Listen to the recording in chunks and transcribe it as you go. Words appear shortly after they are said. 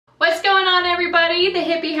on everybody, the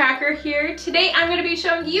Hippie Hacker here. Today I'm going to be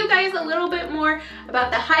showing you guys a little bit more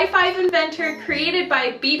about the HiFive Inventor created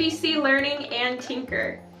by BBC Learning and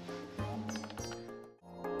Tynker.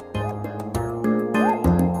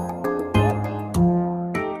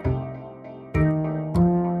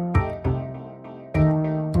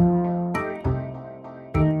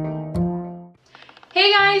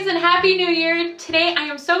 Hey guys, and Happy New Year! Today I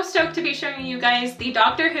am so stoked to be showing you guys the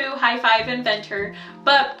Doctor Who HiFive Inventor.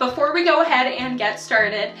 But before we go ahead and get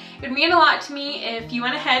started, it would mean a lot to me if you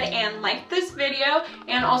went ahead and liked this video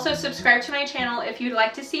and also subscribe to my channel if you'd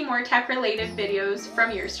like to see more tech related videos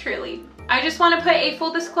from yours truly. I just want to put a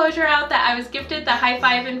full disclosure out that I was gifted the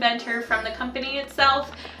HiFive Inventor from the company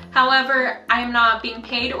itself. However, I am not being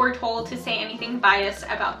paid or told to say anything biased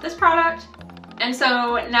about this product. And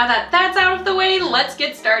so now that that's out of the way, let's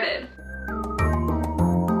get started.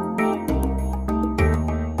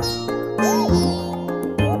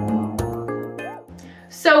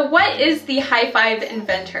 So what is the HiFive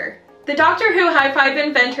Inventor? The Doctor Who HiFive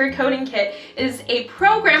Inventor coding kit is a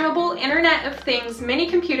programmable Internet of Things mini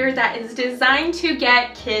computer that is designed to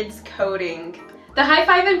get kids coding. The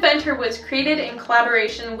HiFive Inventor was created in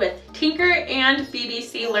collaboration with Tynker and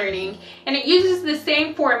BBC Learning, and it uses the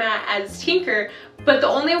same format as Tynker, but the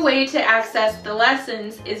only way to access the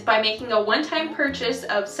lessons is by making a one-time purchase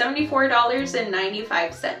of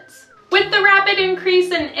 $74.95. With the rapid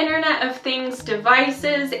increase in Internet of Things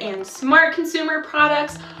devices and smart consumer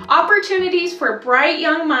products, opportunities for bright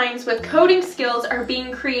young minds with coding skills are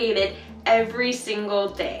being created every single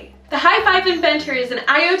day. The HiFive Inventor is an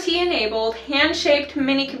IoT-enabled, hand-shaped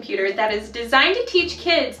mini-computer that is designed to teach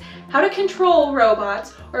kids how to control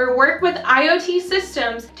robots or work with IoT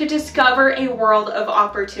systems to discover a world of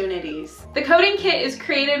opportunities. The coding kit is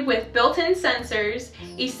created with built-in sensors,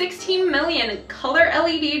 a 16 million color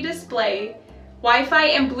LED display, Wi-Fi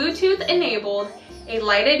and Bluetooth enabled, a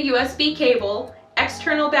lighted USB cable,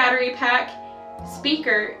 external battery pack,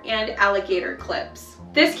 speaker, and alligator clips.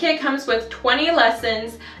 This kit comes with 20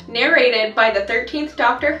 lessons narrated by the 13th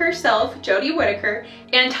Doctor herself, Jodie Whittaker,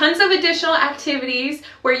 and tons of additional activities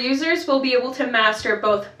where users will be able to master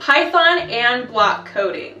both Python and block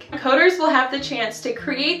coding. Coders will have the chance to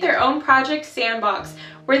create their own project sandbox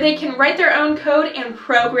where they can write their own code and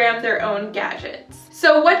program their own gadgets.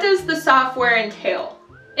 So what does the software entail?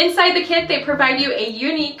 Inside the kit, they provide you a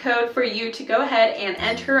unique code for you to go ahead and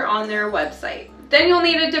enter on their website. Then you'll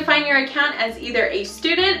need to define your account as either a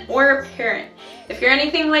student or a parent. If you're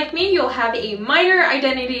anything like me, you'll have a minor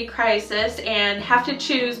identity crisis and have to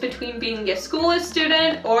choose between being a schoolless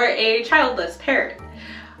student or a childless parent.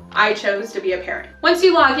 I chose to be a parent. Once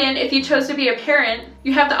you log in, if you chose to be a parent,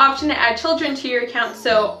 you have the option to add children to your account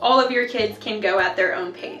so all of your kids can go at their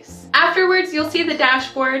own pace. Afterwards, you'll see the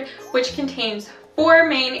dashboard, which contains 4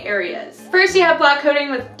 main areas. First, you have block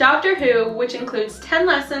coding with Doctor Who, which includes 10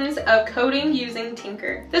 lessons of coding using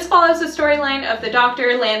Tynker. This follows the storyline of the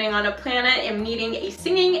Doctor landing on a planet and meeting a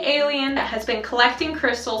singing alien that has been collecting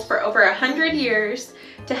crystals for over 100 years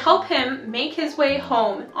to help him make his way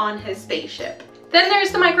home on his spaceship. Then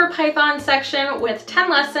there's the MicroPython section with 10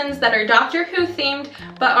 lessons that are Doctor Who themed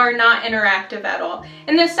but are not interactive at all.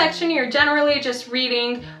 In this section, you're generally just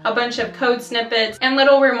reading a bunch of code snippets and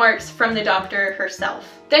little remarks from the Doctor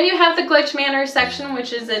herself. Then you have the Glitch Manor section,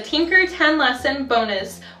 which is a Tynker 10 lesson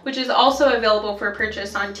bonus, which is also available for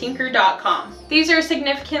purchase on Tynker.com. These are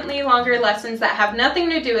significantly longer lessons that have nothing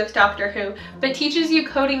to do with Doctor Who, but teaches you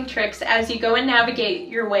coding tricks as you go and navigate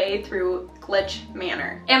your way through Glitch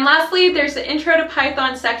Manor. And lastly, there's the Intro to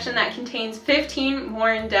Python section that contains 15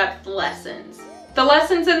 more in-depth lessons. The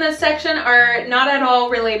lessons in this section are not at all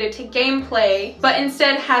related to gameplay, but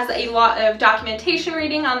instead has a lot of documentation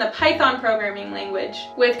reading on the Python programming language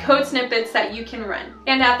with code snippets that you can run.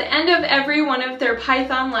 And at the end of every one of their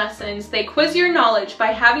Python lessons, they quiz your knowledge by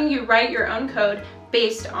having you write your own code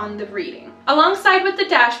based on the reading. Alongside with the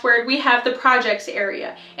dashboard, we have the projects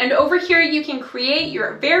area, and over here you can create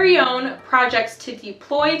your very own projects to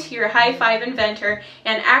deploy to your HiFive Inventor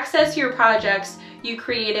and access your projects you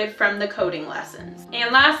created from the coding lessons.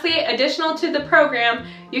 And lastly, additional to the program,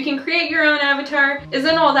 you can create your own avatar.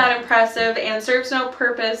 Isn't all that impressive and serves no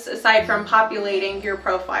purpose aside from populating your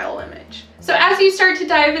profile image. So as you start to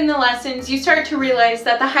dive in the lessons, you start to realize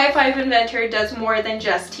that the HiFive Inventor does more than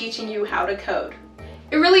just teaching you how to code.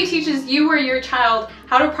 It really teaches you or your child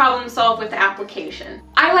how to problem solve with the application.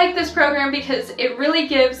 I like this program because it really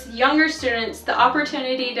gives younger students the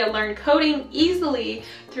opportunity to learn coding easily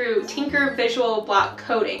through Tynker Visual Block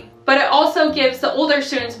Coding. but it also gives the older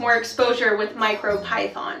students more exposure with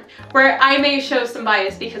MicroPython, where I may show some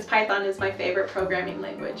bias because Python is my favorite programming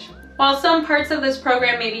language. While some parts of this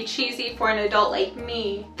program may be cheesy for an adult like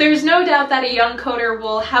me, there's no doubt that a young coder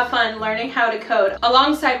will have fun learning how to code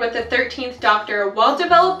alongside with the 13th Doctor while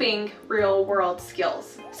developing real-world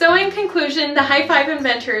skills. So in conclusion, the HiFive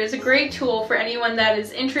Inventor is a great tool for anyone that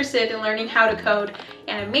is interested in learning how to code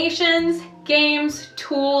animations, games,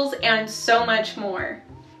 tools, and so much more.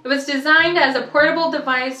 It was designed as a portable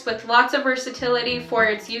device with lots of versatility for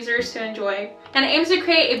its users to enjoy, and aims to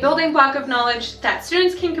create a building block of knowledge that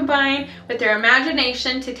students can combine with their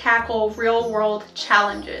imagination to tackle real-world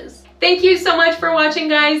challenges. Thank you so much for watching,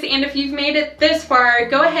 guys, and if you've made it this far,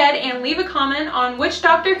 go ahead and leave a comment on which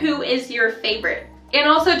Doctor Who is your favorite. And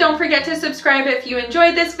also don't forget to subscribe if you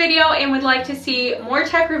enjoyed this video and would like to see more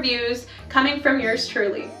tech reviews coming from yours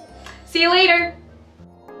truly. See you later!